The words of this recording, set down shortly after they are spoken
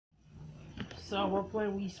So we're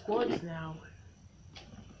playing Wii Sports now.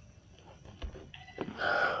 Let's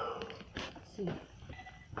see.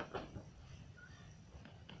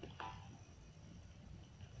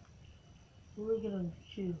 What are we gonna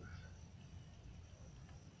choose?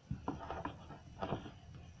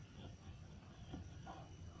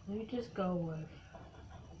 Let me just go with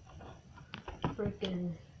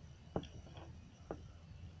freaking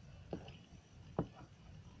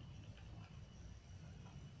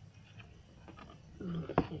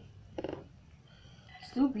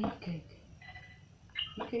still beefcake.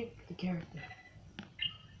 Beefcake the character.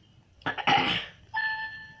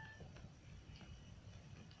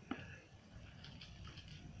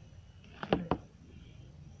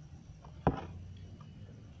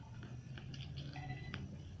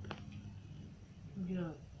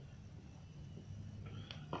 Yeah.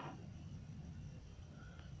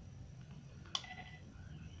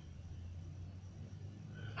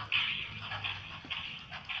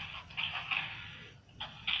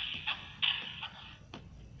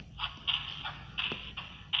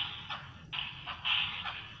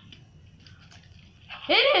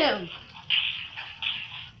 Hit him!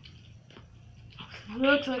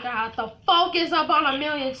 Looks like I have to focus up on a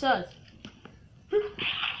million shots. Come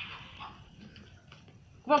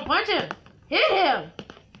on, punch him! Hit him!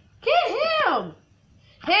 Hit him!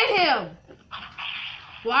 Hit him!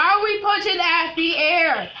 Why are we punching at the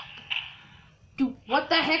air? Dude, what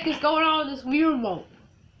the heck is going on with this Wii remote?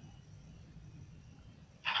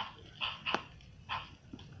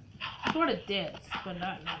 That's what it did, but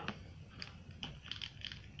not now.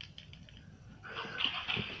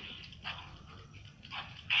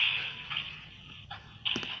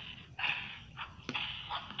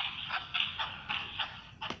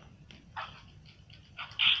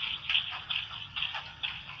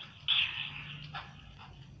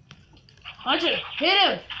 Punch him! Hit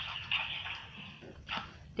him!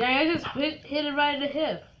 Dang, I just hit him right in the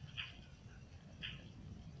hip.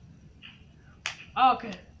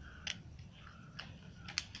 Okay.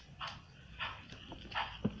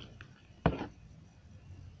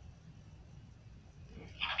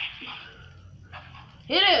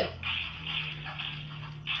 Hit him!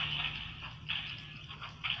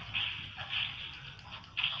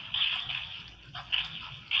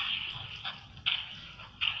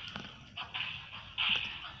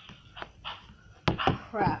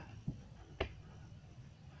 Crap.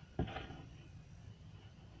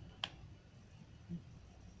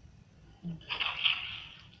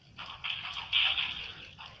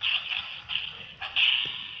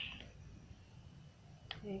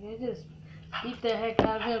 I just beat the heck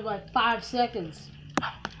out of him like 5 seconds.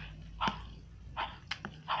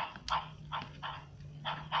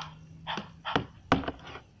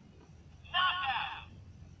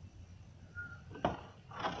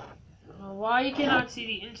 Why you cannot see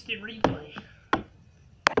the instant replay?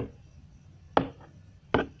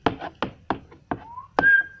 Look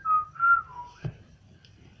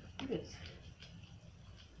at this.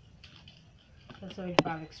 That's like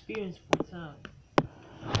about experience points, huh?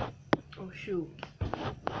 Oh shoot.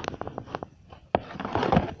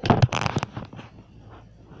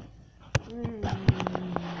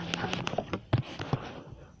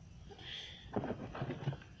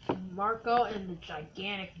 Marco and the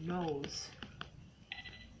gigantic nose.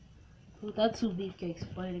 Well, that's who Beefcake's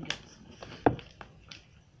playing against.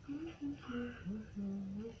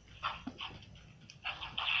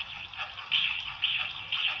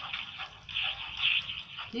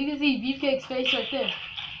 You can see Beefcake's face right there.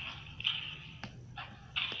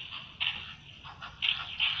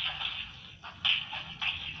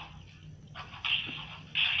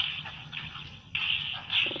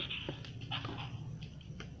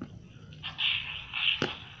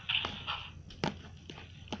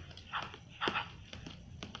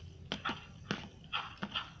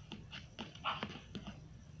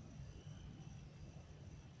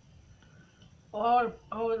 Or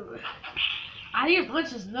I need to punch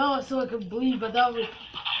his nose so it can bleed, but that would,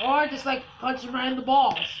 or just like punch him right in the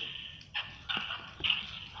balls.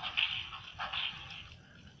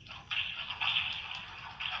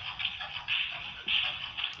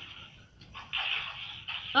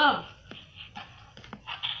 Oh.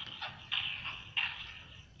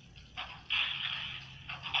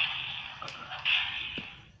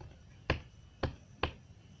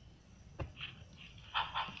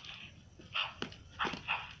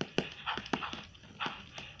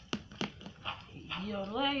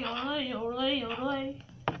 Yodelay, yodelay, yodelay, yodelay.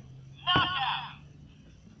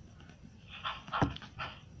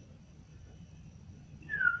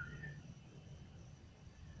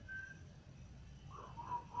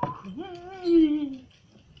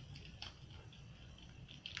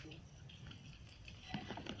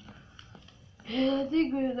 I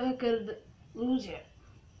think we're not gonna lose yet.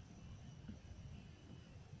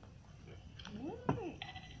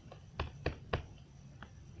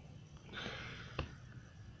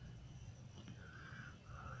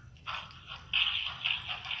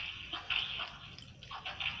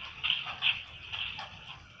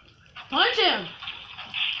 Punch him!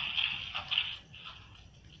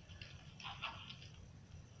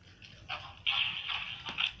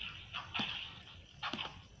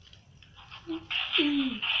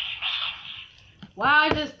 Wow, I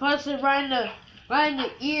just punched him right in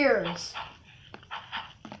the ears.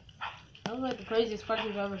 That was like the craziest punch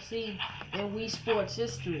I've ever seen in Wii Sports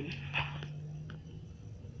history.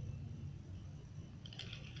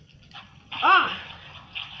 Ah!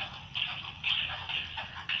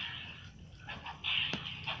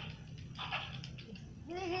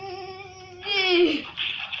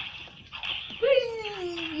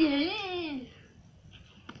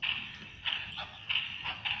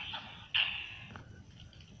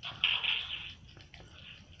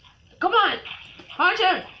 Come on! Punch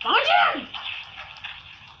him! Punch him!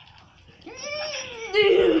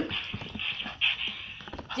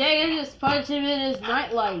 Dang, I just punched him in his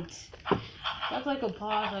nightlights. That's like a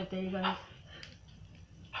pause right there, you guys.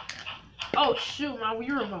 Oh shoot, my Wii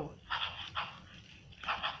remote.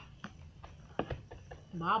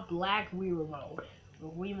 My black Wii remote. The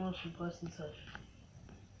Wii motion plus and such.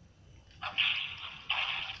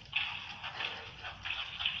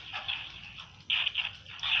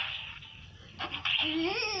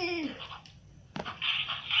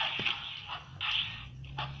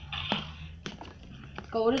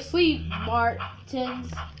 Go to sleep,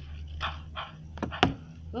 Martins.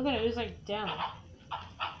 Look at it, it's like down.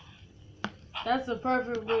 That's the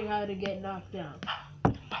perfect way how to get knocked down.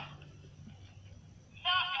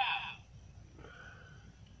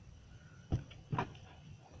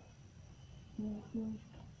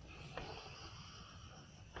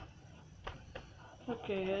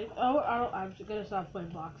 Okay, I'm just gonna stop playing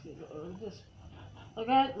boxing.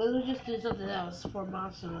 Let's just do something else for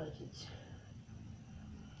Monster Legends.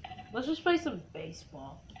 Let's just play some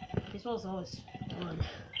baseball. Baseball's always fun.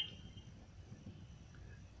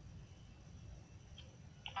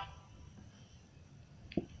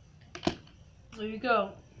 There you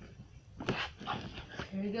go.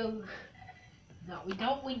 Here we go. No, we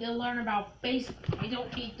don't need to learn about baseball. We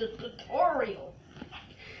don't need the tutorial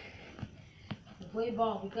to play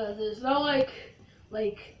ball because there's no like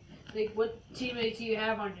what teammates you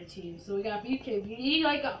have on your team. So we got beefcake. We need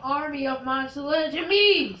like an army of Monster Legend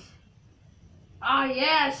me's. Ah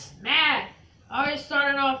yes, mad. Already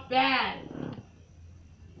started off bad.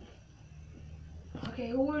 Okay,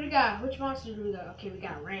 who we got? Which monster do we got? Okay, we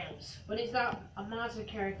got Rams. But he's not a monster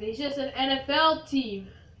character. He's just an NFL team.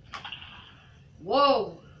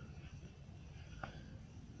 Whoa.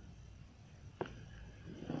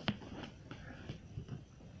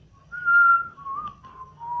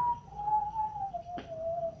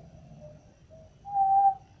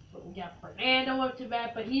 But we got Fernando up to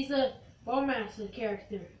bat, but he's a Bowmaster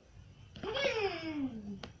character.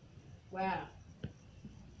 Wow.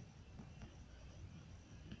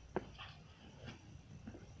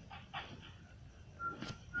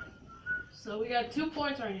 So we got 2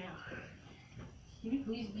 points right now. Can you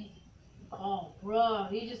please beat? Oh, bruh,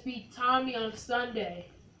 he just beat Tommy on Sunday.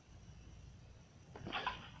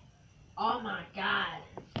 Oh my God.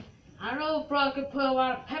 I don't know if bro could put a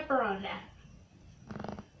lot of pepper on that.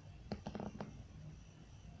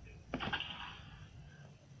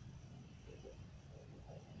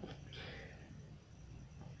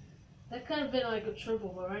 That could have been like a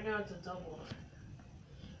triple, but right now it's a double.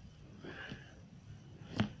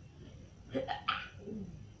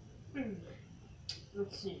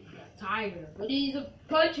 Let's see, we got Tiger, but he's a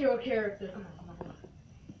punch hero character. Come on, come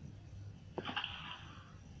on.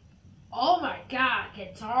 Oh my God,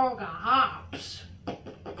 Kentaro got hops.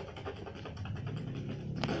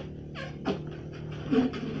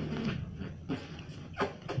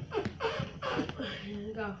 Here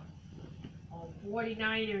we go. Oh,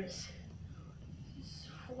 49ers.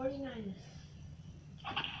 49ers.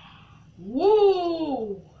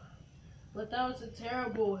 Woo! But that was a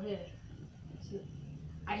terrible hit.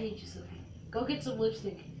 I hate you, Sylvie. Go get some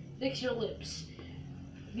lipstick. Fix your lips.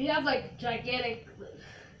 You have like gigantic lips.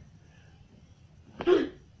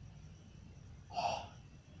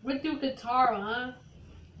 Went through Katara, huh?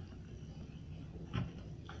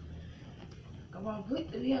 Come on, please.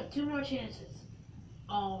 We have 2 more chances.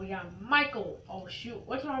 Oh, we got Michael. Oh shoot,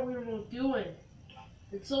 what's my remote doing?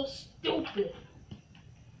 It's so stupid.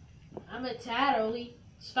 I'm a tad early.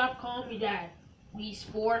 Stop calling me that. Wii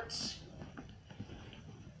Sports.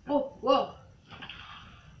 Oh, whoa.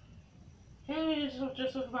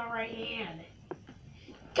 Just with my right hand.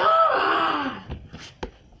 God!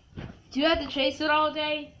 Do you have to chase it all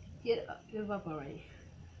day? Give up already.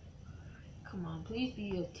 Come on, please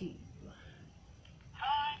be a team.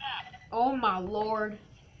 Oh my lord.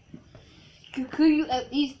 Could you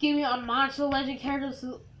at least give me a Monster Legend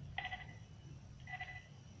character?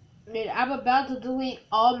 I'm about to delete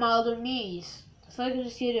all my other Miis, so I can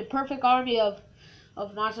just get a perfect army of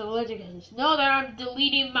Monster Legend characters. Know that I'm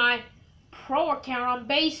deleting my Pro account on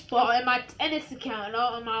baseball and my tennis account and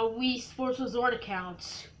all of my Wii Sports Resort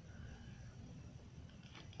accounts.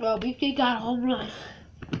 Well, Beefcake got a home run.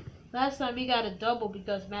 Last time he got a double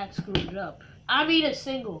because Matt screwed it up. I mean a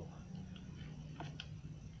single.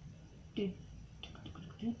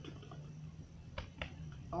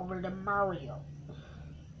 Over to Mario.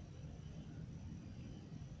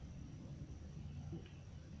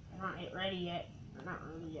 I'm not ready yet. I'm not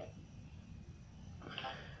ready yet.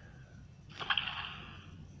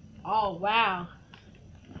 Oh wow.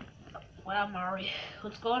 Wow, Mario.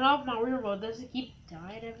 What's going on with my remote? Does it keep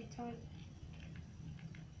dying every time?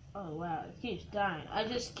 Oh wow, it keeps dying. I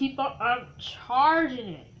just keep on I'm charging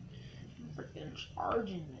it. I'm freaking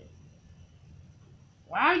charging it.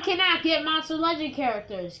 Why can I get Monster Legend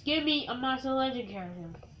characters? Give me a Monster Legend character.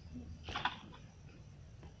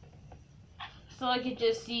 So I can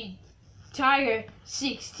just see Tiger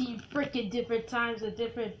 16 freaking different times with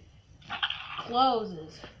different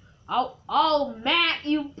closes. Oh, Matt,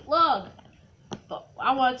 you plug. But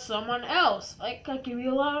I want someone else. I could give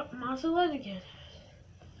you a lot of Monster Legend characters.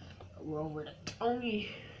 We're over to Tony.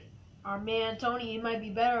 Our man Tony, he might be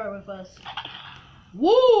better with us.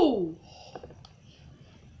 Woo!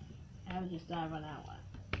 I would just dive on that one.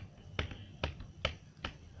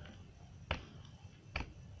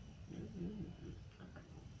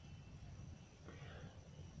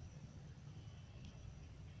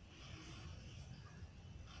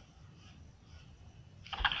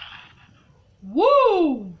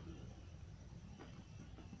 Woo!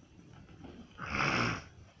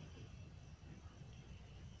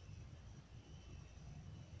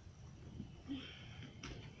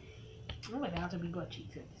 I'm gonna have to be good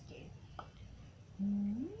cheats in this game.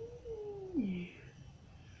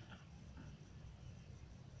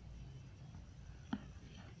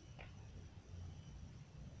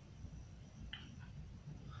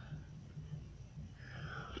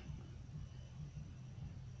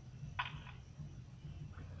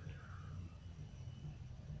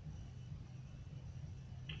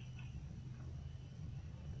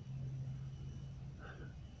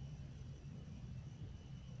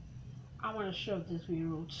 I want to shove this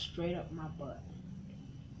wheel straight up my butt.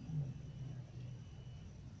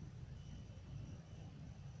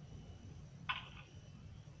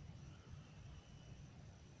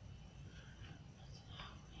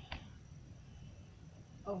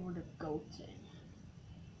 Over the Goten.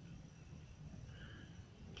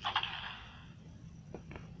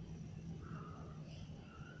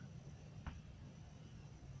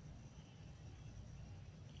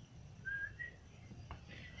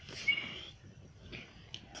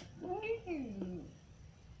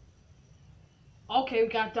 Okay, we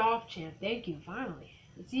got Dolph Champ. Thank you, finally.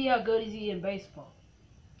 Let's see how good is he in baseball.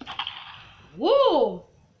 Woo!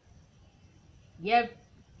 Yeah,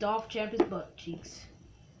 Dolph Champ is butt cheeks.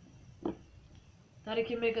 Thought it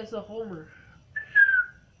can make us a homer.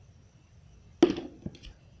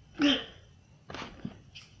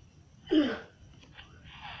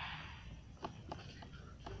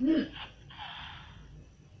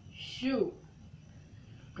 Shoot.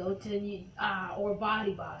 Go to you, or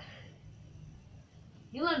Body Bot.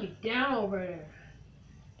 You let me down over there.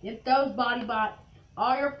 If those Body Bot,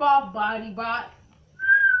 all your fault, Body Bot.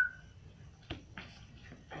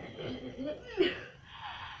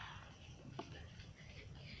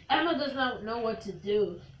 Emma does not know what to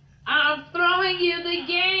do. I'm throwing you the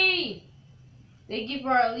game. Thank you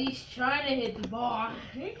for at least trying to hit the ball.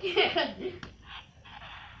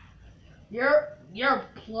 You're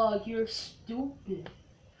plug. You're stupid.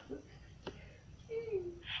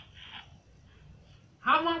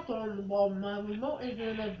 How am I throwing the ball? My remote is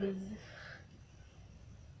in the business.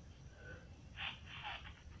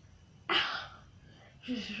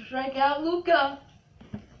 Strike out Luca.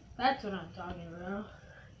 That's what I'm talking about.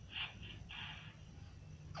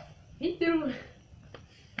 He threw.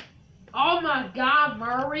 Oh my God,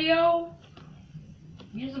 Mario!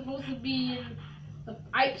 You're supposed to be in the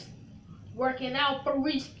pipes working out for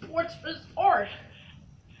Wii Sports Resort.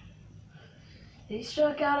 He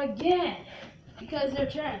struck out again because they're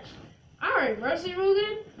trash. Alright, Mercy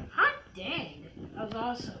Rugen. Hot dang. That was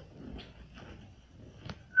awesome.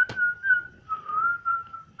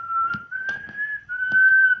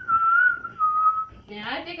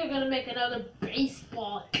 another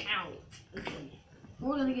baseball out. Let's see.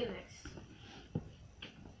 What are we gonna get next?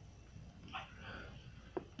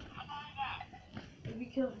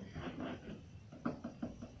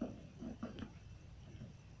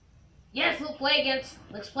 Yes, let's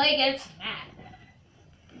play against Matt.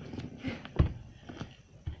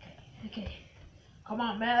 Okay. Come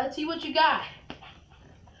on, Matt, let's see what you got.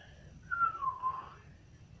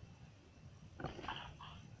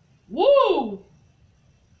 Woo!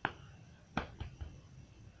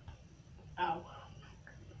 Ow.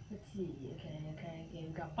 Let's see. Okay.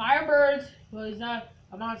 We got Firebirds. Well, he's not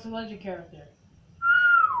a Monster Legend character.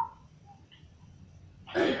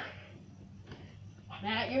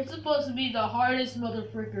 Matt, you're supposed to be the hardest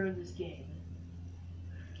motherfricker in this game.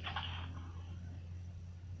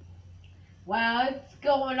 Wow, it's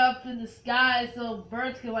going up in the sky so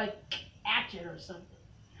birds can like catch it or something.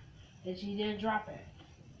 And she didn't drop it.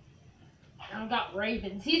 Now I got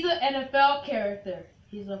Ravens. He's an NFL character.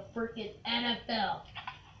 He's a freaking NFL.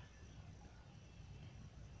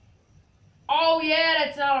 Oh yeah,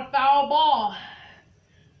 that's not a foul ball.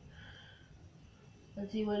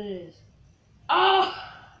 Let's see what it is. Oh!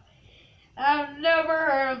 I've never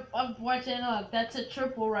heard of watching. Look, that's a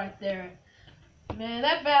triple right there. Man,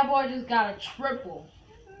 that bad boy just got a triple.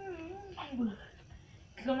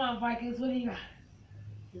 Come on, Vikings, what do you got?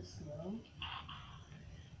 Just slow.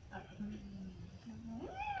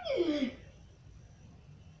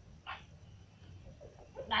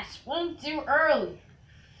 I swung too early.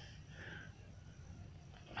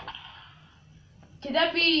 Could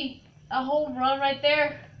that be a home run right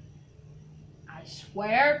there? I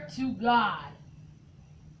swear to God.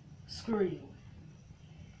 Screw you.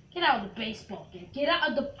 Get out of the baseball game. Get out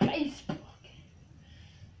of the baseball game.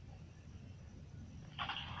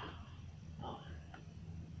 Oh.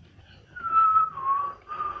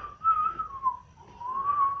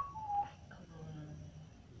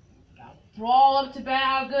 Got brawl up to bat.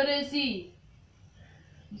 How good is he?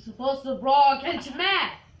 He's supposed to brawl against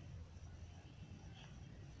Matt.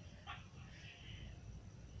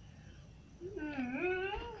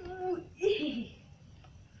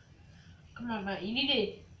 Come on, Matt. You need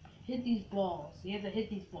to hit these balls. You have to hit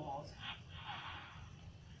these balls.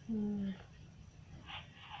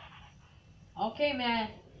 Okay,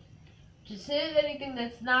 Matt. Just hit anything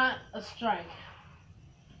that's not a strike.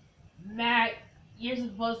 Matt, you're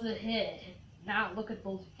supposed to hit. Not look at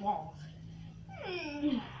those balls.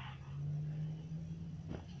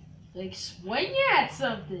 Like, swing at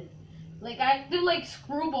something. Like, I do like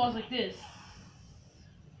screwballs like this.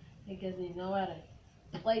 Because they know how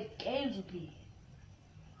to play games with me.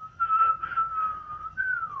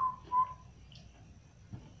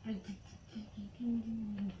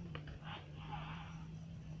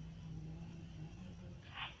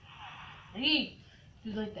 I need to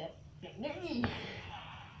do like that.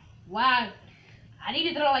 Wow. I need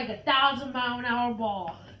to throw like 1,000-mile-an-hour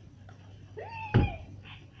ball.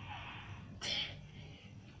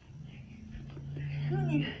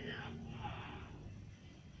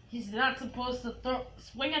 He's not supposed to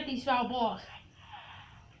swing at these foul balls.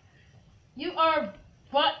 You are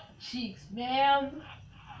butt cheeks, ma'am.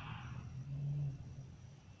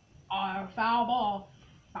 Or foul ball.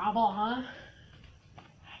 Foul ball, huh?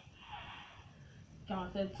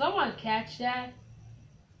 God, did someone catch that?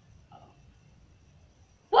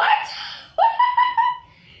 What?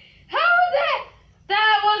 How is that?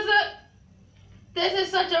 That was a... This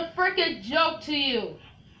is such a freaking joke to you.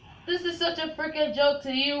 This is such a freaking joke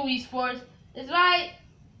to you, esports. It's right.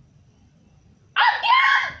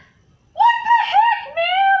 Again! What the heck,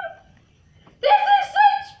 man? This is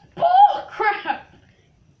such bull crap.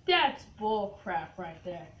 That's bull crap right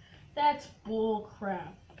there. That's bull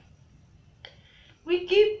crap. We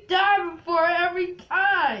keep diving for it every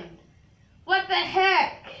time. What the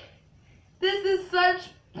heck? This is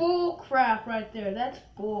such bull crap right there. That's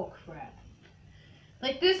bull crap.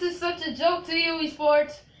 Like, this is such a joke to you,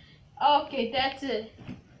 esports. Okay, that's it.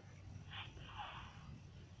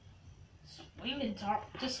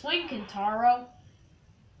 Just swing, Kentaro.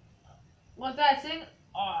 What's that thing?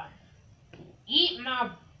 Oh, eat my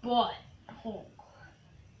butt. Oh.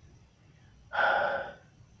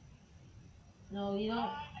 No, you don't.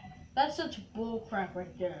 That's such bull crap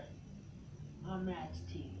right there. On Matt's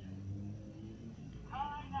team.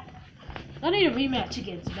 I need a rematch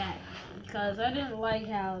against Matt because I didn't like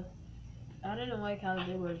how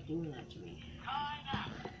they were doing that to me.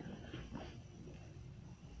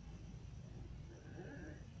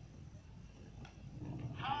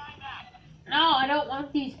 No, I don't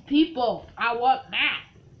want these people. I want Matt.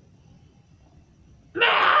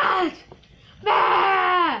 Matt!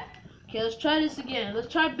 Matt! Okay, let's try this again.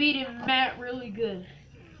 Let's try beating Matt really good.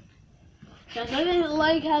 Because I didn't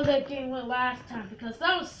like how that game went last time because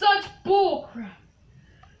that was such bull crap.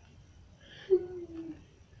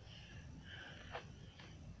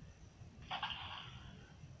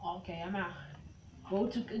 Okay, I'm out. Go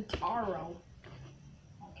to Kentaro.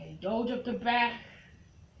 Okay, dodge up the back.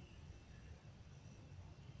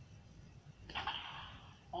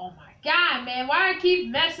 Oh my god, man, why do I keep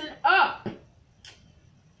messing up?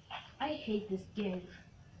 I hate this game.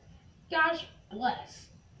 Gosh bless.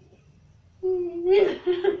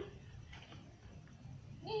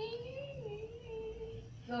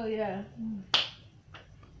 So yeah.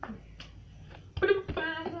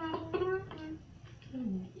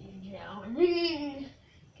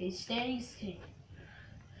 Okay, standing king.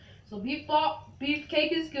 So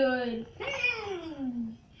beefcake is good.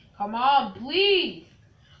 Come on, please.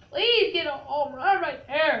 Please get a home run right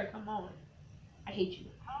there. Come on. I hate you.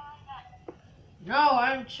 No,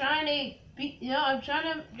 I'm trying to be, I'm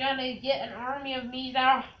trying to get an army of me that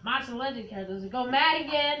are Monster Legend characters. Go mad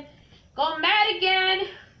again. Go mad again.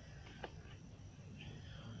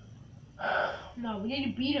 No, we need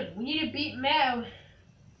to beat him. We need to beat Matt.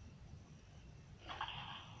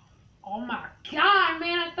 Oh my god,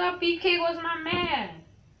 man. I thought Beefcake was my man.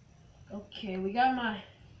 Okay, we got my...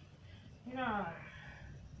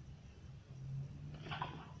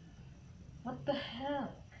 What the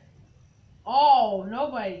hell? Oh,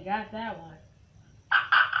 nobody got that one.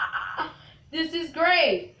 This is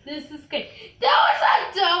great. This is great. That was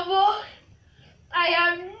a double. I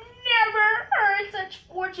have never heard such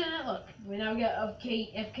fortunate luck. We now get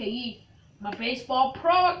FKE, my baseball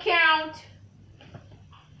pro account.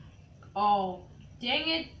 Oh, dang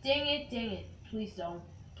it, dang it, dang it. Please don't.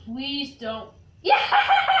 Please don't. Yes!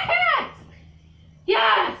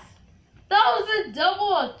 Yes! That was a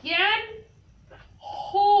double again?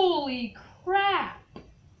 Holy crap.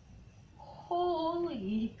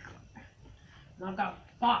 Holy crap. Now I've got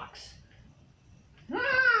Fox.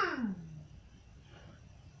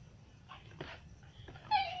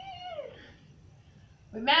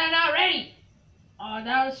 But man, I'm not ready. Oh,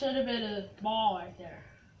 that should have been a ball right there.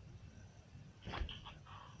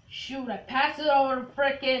 Shoot, I passed it over the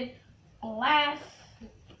frickin' glass,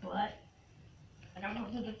 but I gotta go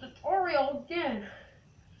to the tutorial again.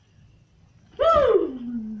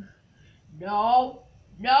 Woo! No,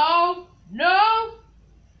 no, no!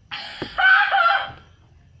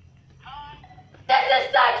 This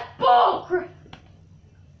is such bullcrap!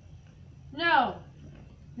 No,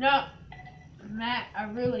 no, Matt, I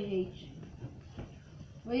really hate you.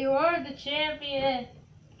 Well, you are the champion.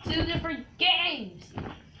 2 different games.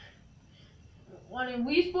 One in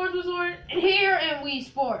Wii Sports Resort and here in Wii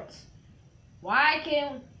Sports. Why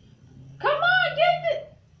can't... Come on, get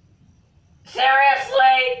it!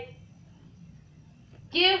 Seriously?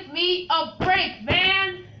 Give me a break,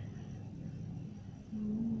 man!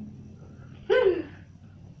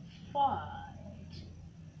 What?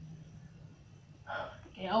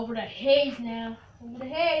 Okay, over to Hayes now. Over to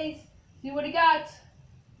Hayes. See what he got.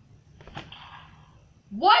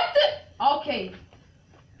 What the? Okay.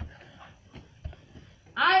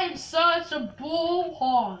 I am such a bull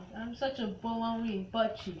hog. I'm such a baloney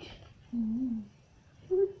butt cheek.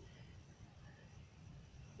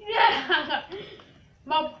 Yeah.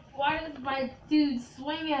 Why does my dude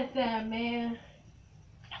swing at that, man?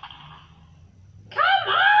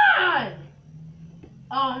 Come on!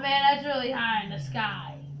 Oh man, that's really high in the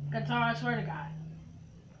sky. Guitar, I swear to God.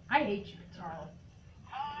 I hate you, Guitar.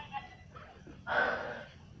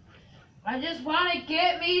 I just want to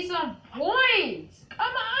get me some points.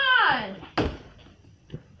 Come on.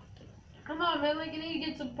 Come on, man. Like, I need to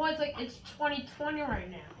get some points. Like, it's 2020 right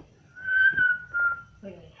now.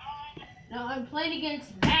 Wait. No, I'm playing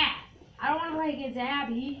against Matt. I don't want to play against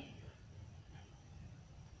Abby.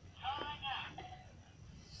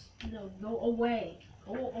 No, go away.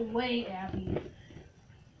 Go away, Abby.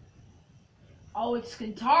 Oh, it's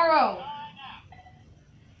Kentaro.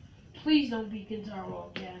 Please don't be Kentaro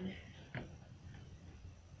again.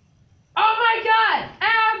 Oh my god!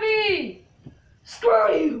 Abby!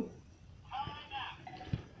 Screw you!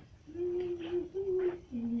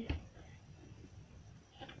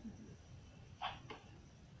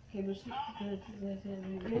 Okay, we're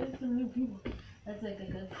get some new people. That's like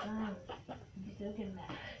a good sign. You still get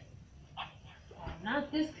mad. Oh,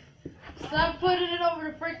 not this. Stop putting it over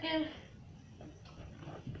the freaking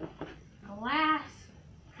glass.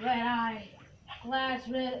 Red eye. Glass,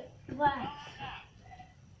 red, glass.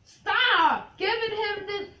 Stop giving him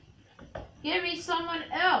the. Give me someone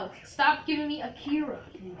else. Stop giving me Akira.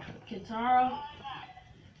 Kentaro.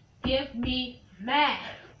 Give me Matt.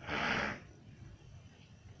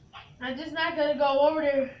 I'm just not gonna go over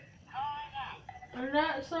there. I'm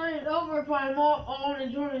not starting over if I'm on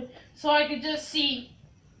enjoyment, so I could just see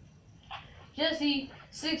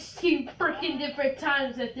 16 freaking different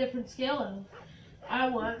times at different scale levels. I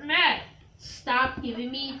want Matt. Stop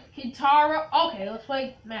giving me Kintara. Okay, let's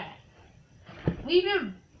play Matt. We've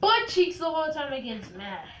been butt cheeks the whole time against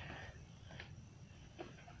Matt.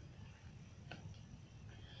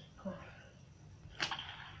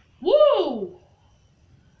 Woo!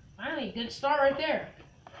 Finally, good start right there.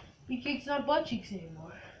 Beefcake's not butt cheeks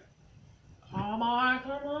anymore. Come on,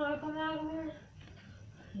 come on, come on, come on.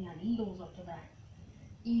 He got eagles up the back.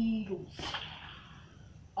 Eagles.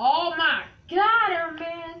 Oh my god,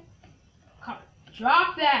 man. Come,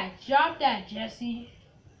 drop that, Jesse.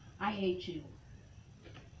 I hate you.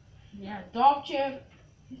 Yeah, Dolph Champ.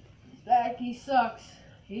 He's back, he sucks.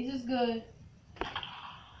 He's just good.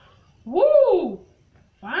 Woo!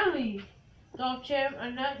 Finally, Dolph Champ,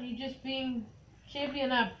 I'm not you just being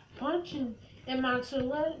champion at punching in Monster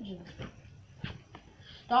Legends.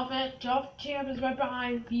 Dolph Champ is right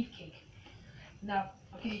behind Beefcake. Now,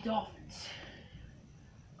 okay, Dolphins.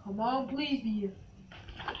 Come on, please be you.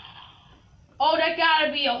 Oh, that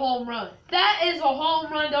gotta be a home run. That is a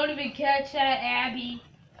home run. Don't even catch that, Abby.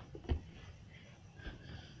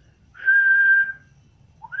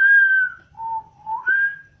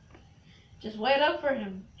 Just wait up for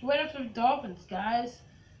him. Just wait up for the Dolphins, guys.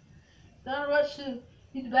 Don't rush to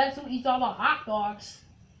be the best who eats all the hot dogs.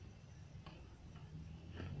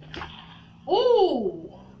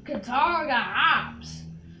 Ooh! Katara got hops.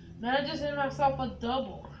 Man, I just hit myself a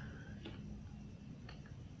double.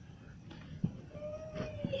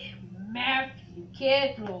 Matthew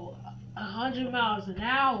can't throw 100 miles an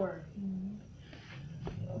hour.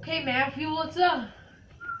 Okay, Matthew, what's up?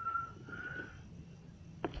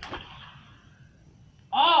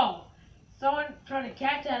 Oh, someone trying to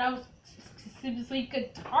catch that. I was simply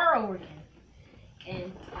Katara over there.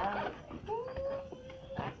 And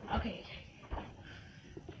okay.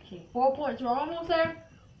 Okay, 4 points. We're almost there.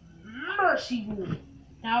 Mercy rule.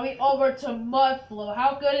 Now we over to Mudflow.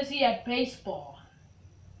 How good is he at baseball?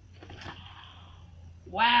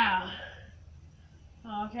 Wow.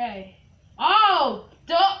 Okay. Oh,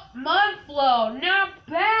 Mudflow. Not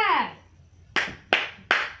bad.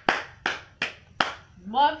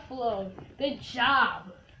 Mudflow. Good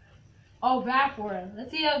job. Oh, Vapor.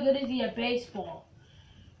 Let's see how good is he at baseball.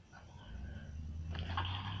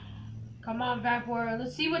 Come on, Vapor.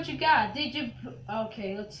 Let's see what you got. Did you?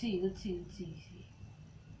 Okay, let's see.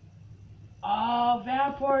 Oh,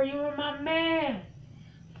 Vapor, you were my man.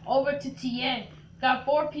 Over to Tien. Got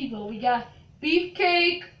 4 people. We got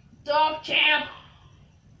Beefcake, Dolph Champ,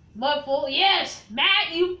 Mudflow. Yes,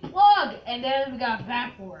 Matt, you plug. And then we got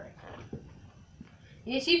Vapor.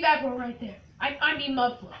 You see Vapor right there. I mean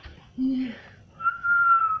Mudflow.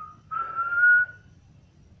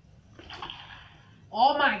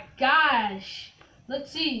 Oh my gosh.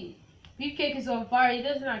 Let's see. Beefcake is on fire. He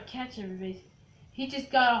does not catch everybody. He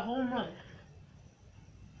just got a home run.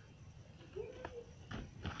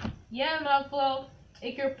 Yeah, Mudflow.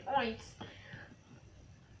 Take your points.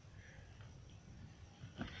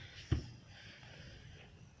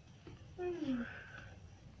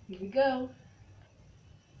 Here we go.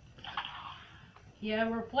 Yeah,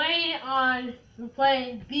 we're playing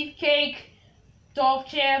Beefcake, Dolph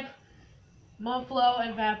Champ, Mudflow,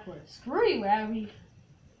 and Vapor. Screw you, Abby.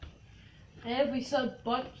 And if we suck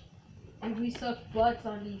butts on these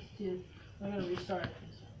two, we're gonna restart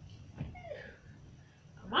this.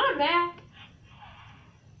 Come on, Matt.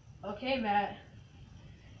 Okay, Matt.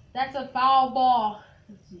 That's a foul ball.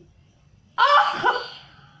 Let's see. Oh!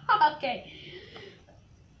 Okay.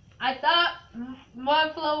 I thought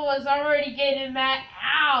Mudflow was already getting Matt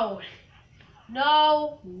out.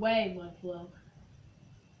 No way, Mudflow.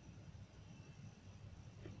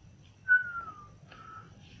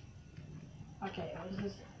 Okay, what is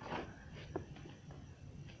this?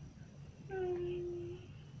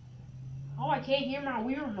 Oh, I can't hear my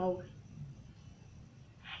Wii remote.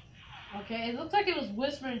 Okay, it looks like it was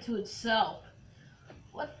whispering to itself.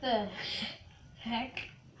 What the heck?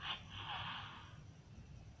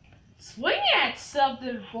 Swing at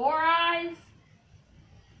something, Four Eyes.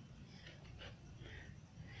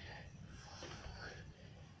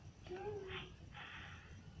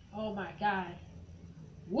 Oh my god.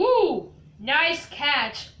 Woo! Nice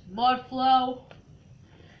catch, Mudflow.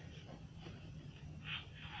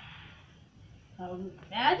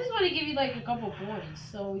 I just want to give you like a couple points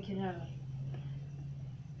so we can have.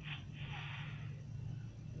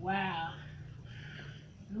 Wow.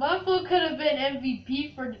 Mudflow could have been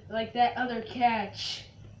MVP for like that other catch.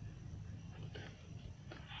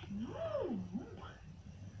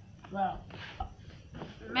 Well,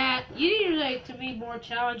 Matt, you need like to be more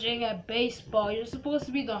challenging at baseball. You're supposed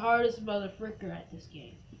to be the hardest motherfucker at this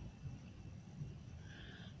game.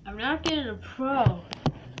 I'm not getting a pro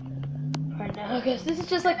right now because this is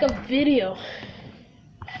just like a video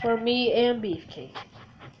for me and Beefcake.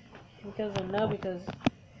 Because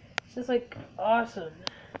it's just like awesome.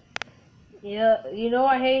 Yeah, you know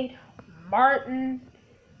I hate Martin,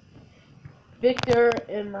 Victor,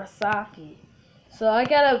 and Masaki. So I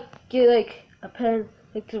gotta get like a pen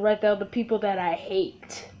like to write down the people that I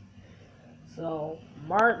hate. So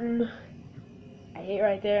Martin, I hate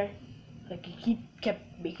right there. Like he kept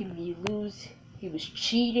making me lose. He was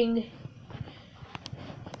cheating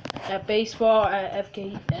at baseball at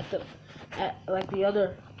FK at like the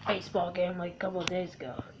other baseball game like a couple of days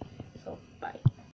ago. So bye.